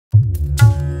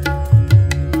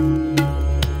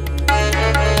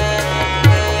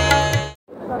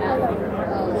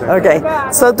Okay,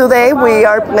 so today we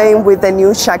are playing with the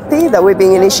new Shakti that we've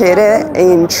been initiated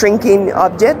in shrinking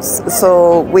objects.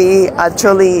 So we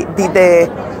actually did the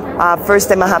first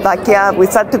the Mahavakya. We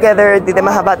sat together, did the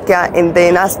Mahavakya, and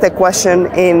then asked the question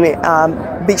in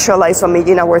visualize Swamiji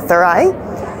in our third eye,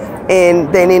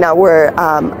 and then in our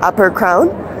upper crown.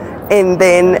 And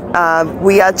then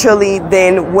we actually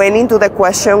then went into the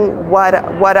question, what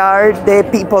are the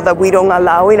people that we don't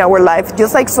allow in our life?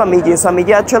 Just like Swamiji.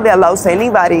 Swamiji actually allows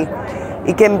anybody.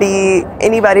 It can be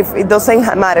anybody. It doesn't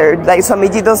matter. Like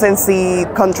Swamiji doesn't see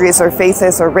countries or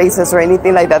faces or races or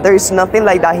anything like that. There is nothing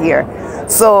like that here.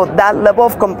 So that level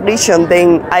of completion,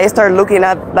 then I start looking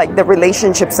at like the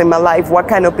relationships in my life, what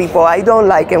kind of people I don't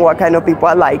like and what kind of people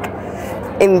I like.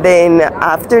 And then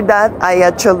after that, I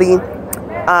actually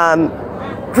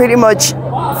pretty much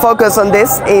focus on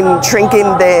this in shrinking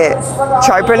the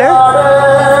sharpener,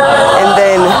 and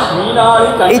then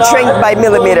it shrank by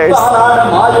millimeters.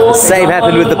 Same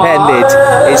happened with the pen lid.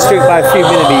 It shrunk by a few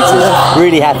millimeters.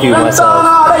 Really happy with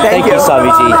myself. Thank you,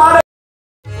 Swamiji.